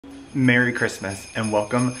Merry Christmas and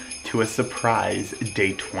welcome to a surprise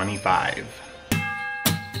day 25.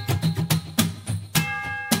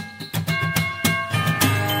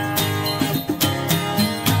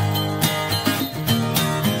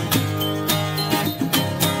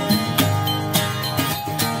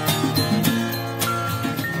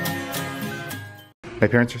 My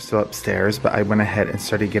parents are still upstairs, but I went ahead and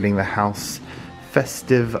started getting the house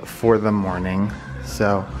festive for the morning.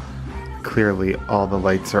 So clearly all the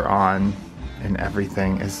lights are on and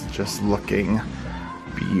everything is just looking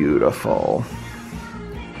beautiful.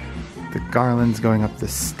 The garland's going up the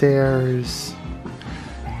stairs.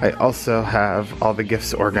 I also have all the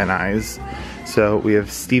gifts organized. So we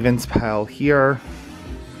have Steven's pile here,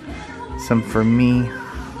 some for me,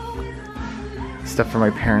 stuff for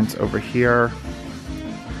my parents over here.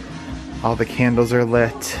 All the candles are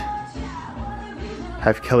lit. I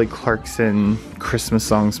have Kelly Clarkson Christmas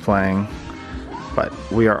songs playing, but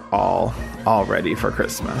we are all ready for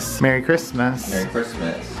Christmas. Merry Christmas. Merry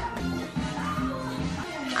Christmas.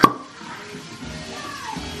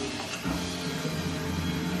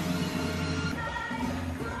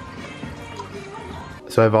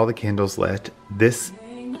 So I have all the candles lit. This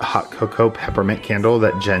hot cocoa peppermint candle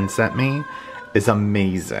that Jen sent me is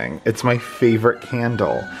amazing. It's my favorite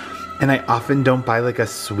candle. And I often don't buy like a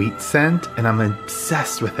sweet scent, and I'm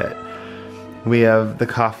obsessed with it. We have the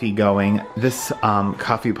coffee going. This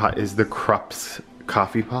coffee pot is the Krups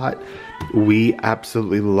coffee pot. We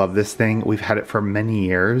absolutely love this thing. We've had it for many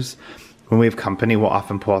years. When we have company, we'll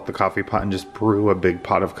often pull out the coffee pot and just brew a big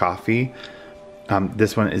pot of coffee.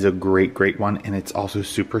 This one is a great one, and it's also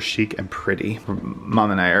super chic and pretty. Mom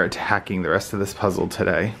and I are attacking the rest of this puzzle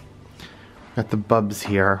today. Got the Bubs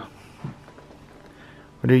here.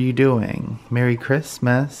 What are you doing? Merry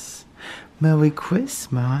Christmas. Merry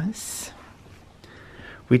Christmas.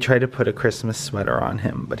 We tried to put a Christmas sweater on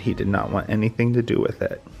him, but he did not want anything to do with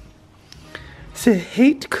it. So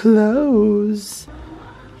hate clothes.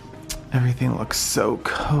 Everything looks so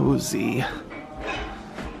cozy.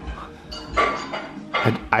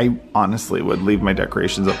 I honestly would leave my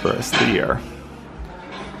decorations up the rest of the year.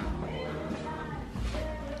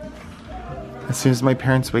 As soon as my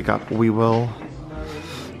parents wake up, we will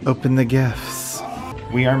open the gifts.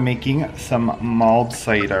 We are making some mulled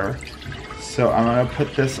cider. So I'm gonna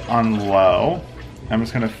put this on low. I'm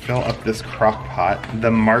just gonna fill up this crock pot. The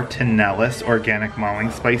Martinellis organic mulling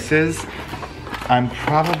spices. I'm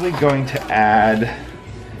probably going to add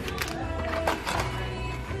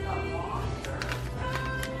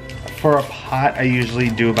for a pot, I usually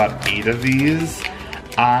do about 8 of these.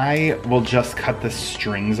 I will just cut the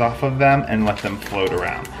strings off of them and let them float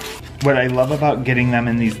around. What I love about getting them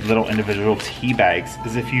in these little individual tea bags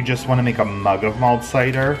is if you just want to make a mug of mulled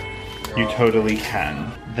cider, you totally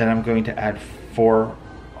can. Then I'm going to add 4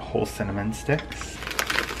 whole cinnamon sticks.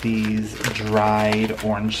 These dried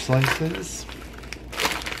orange slices.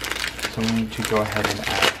 So we need to go ahead and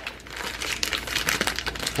add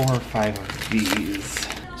 4 or 5 of these.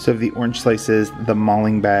 So the orange slices, the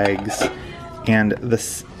mulling bags, and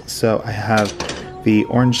this. So I have the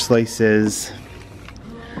orange slices,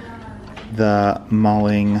 the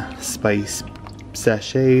mulling spice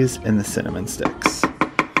sachets, and the cinnamon sticks.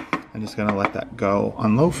 I'm just gonna let that go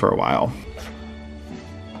on low for a while.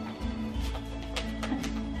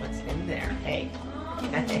 What's in there? Hey.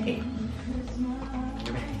 Hey.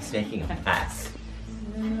 He's making a mess.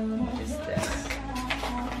 What is this?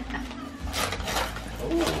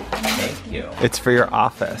 Oh, thank you. It's for your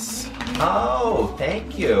office. Oh,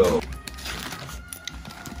 thank you.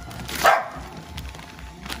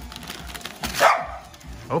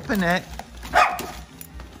 Open it.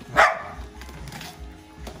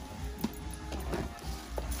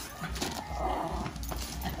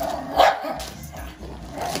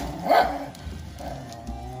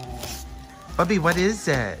 Bubby, what is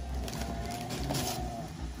it?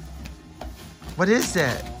 What is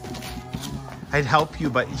it? I'd help you,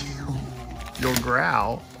 but you'll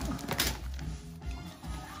growl.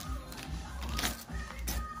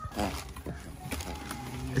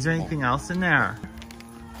 Is there anything else in there?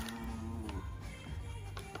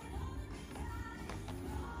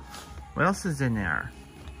 What else is in there?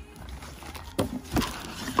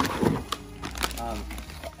 I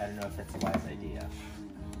don't know if that's a wise idea.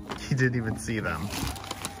 You didn't even see them.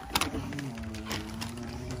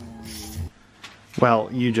 Well,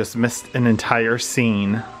 you just missed an entire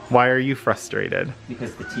scene. Why are you frustrated?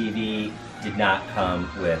 Because the TV did not come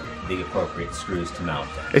with the appropriate screws to mount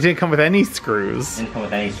it. It didn't come with any screws. It didn't come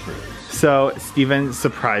with any screws. So Steven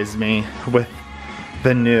surprised me with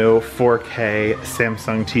the new 4K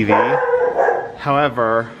Samsung TV.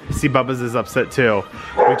 However, see, Bubba's is upset too.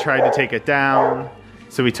 We tried to take it down.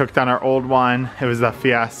 So we took down our old one. It was a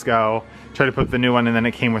fiasco. Tried to put the new one and then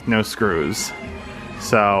it came with no screws.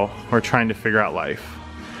 So we're trying to figure out life.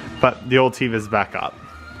 But the old TV is back up.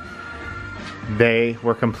 They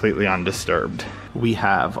were completely undisturbed. We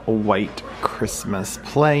have a White Christmas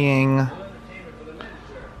playing.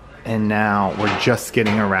 And now we're just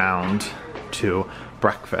getting around to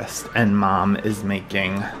breakfast. And Mom is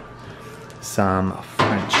making some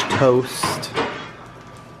French toast.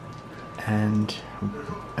 And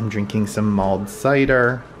I'm drinking some mulled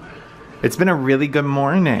cider. It's been a really good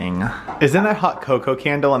morning. Isn't that hot cocoa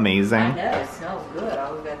candle amazing? I know, it smells good,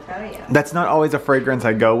 I was gonna tell you. That's not always a fragrance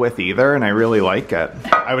I go with either, and I really like it.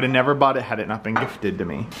 I would have never bought it had it not been gifted to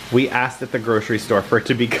me. We asked at the grocery store for it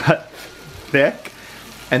to be cut thick,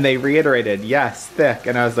 and they reiterated, yes, thick,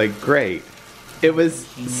 and I was like, great. It was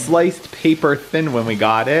sliced paper thin when we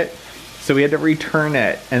got it, so we had to return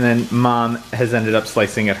it, and then Mom has ended up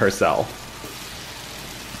slicing it herself.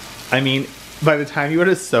 I mean, by the time you would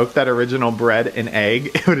have soaked that original bread in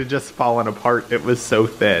egg, it would have just fallen apart. It was so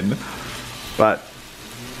thin. But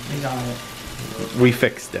We got it. we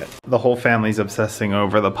fixed it. The whole family's obsessing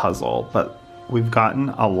over the puzzle, but we've gotten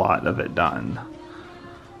a lot of it done.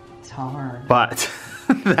 It's hard. But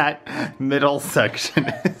that middle section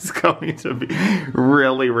is going to be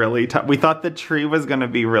really, really tough. We thought the tree was going to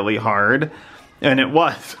be really hard, and it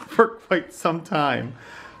was for quite some time.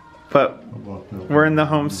 But we're in the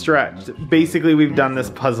home stretch. Basically, we've done this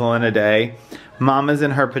puzzle in a day. Mama's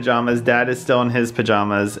in her pajamas, Dad is still in his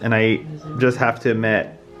pajamas, and I just have to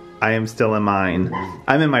admit, I am still in mine.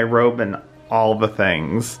 I'm in my robe and all the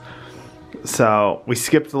things. So we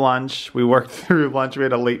skipped lunch, we worked through lunch, we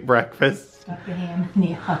had a late breakfast. Stuck the ham in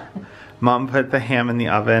the oven. Mom put the ham in the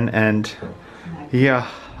oven, and yeah,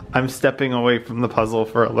 I'm stepping away from the puzzle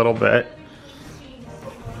for a little bit.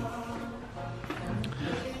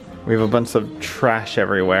 We have a bunch of trash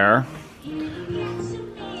everywhere.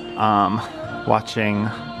 Watching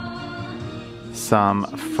some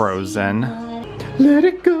Frozen. Let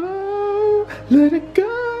it go, let it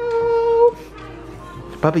go.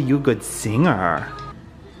 Bubba, you a good singer.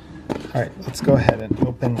 All right, let's go ahead and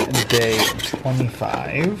open day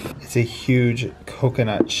 25. It's a huge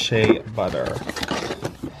coconut shea butter.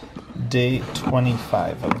 Day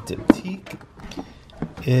 25 of Diptyque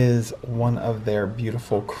is one of their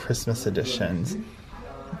beautiful Christmas editions.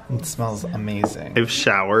 It smells amazing. I've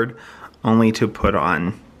showered only to put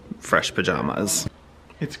on fresh pajamas.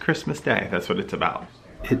 It's Christmas Day, that's what it's about.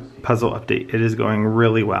 Puzzle update, it is going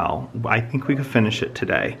really well. I think we could finish it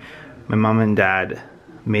today. My mom and dad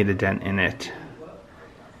made a dent in it,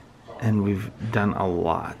 and we've done a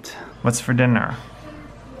lot. What's for dinner?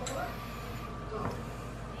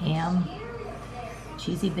 Ham,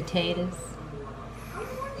 cheesy potatoes,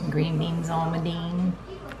 green beans almondine.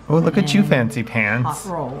 Oh, look at you, fancy pants.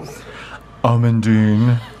 Hot rolls.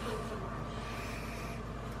 Almondine.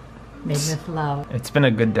 Made with love. It's been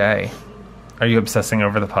a good day. Are you obsessing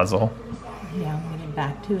over the puzzle? Yeah, I'm gonna get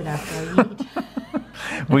back to it after I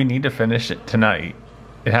eat. We need to finish it tonight.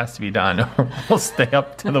 It has to be done, or we'll stay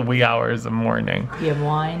up to the wee hours of morning. You have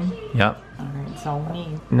wine? Yep. Alright, that's all we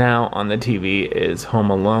need. Now on the TV is Home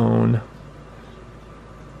Alone.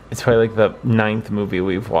 It's probably like the 9th movie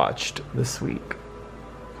we've watched this week.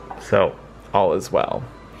 So, all is well.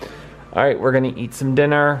 Alright, we're gonna eat some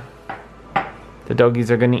dinner. The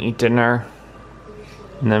doggies are gonna eat dinner.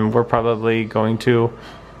 And then we're probably going to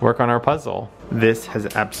work on our puzzle. This has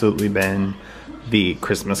absolutely been the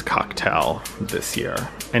Christmas cocktail this year,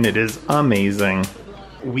 and it is amazing.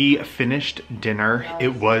 We finished dinner.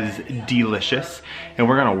 It was delicious, and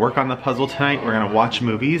we're gonna work on the puzzle tonight. We're gonna watch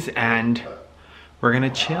movies, and we're gonna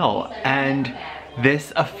chill. And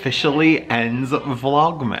this officially ends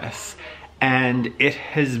Vlogmas, and it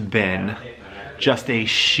has been just a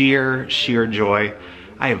sheer joy.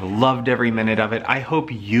 I have loved every minute of it. I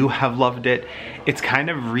hope you have loved it. It's kind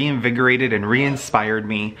of reinvigorated and re-inspired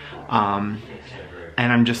me.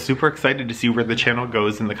 And I'm just super excited to see where the channel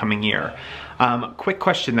goes in the coming year. Quick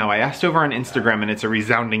question though, I asked over on Instagram and it's a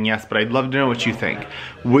resounding yes, but I'd love to know what you think.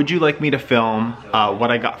 Would you like me to film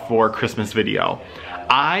what I got for Christmas video?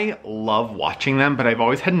 I love watching them, but I've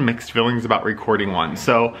always had mixed feelings about recording one.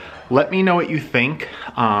 So let me know what you think.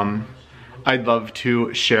 I'd love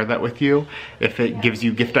to share that with you. If it gives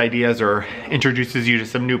you gift ideas or introduces you to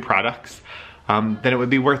some new products, then it would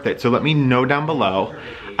be worth it. So let me know down below.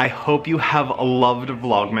 I hope you have loved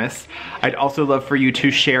Vlogmas. I'd also love for you to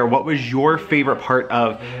share what was your favorite part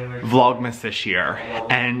of Vlogmas this year.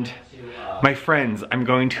 And my friends, I'm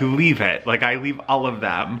going to leave it, like I leave all of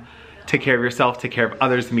them, Take care of yourself, take care of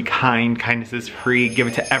others, and be kind. Kindness is free. Give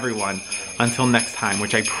it to everyone. Until next time,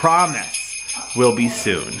 which I promise will be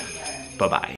soon. Bye-bye.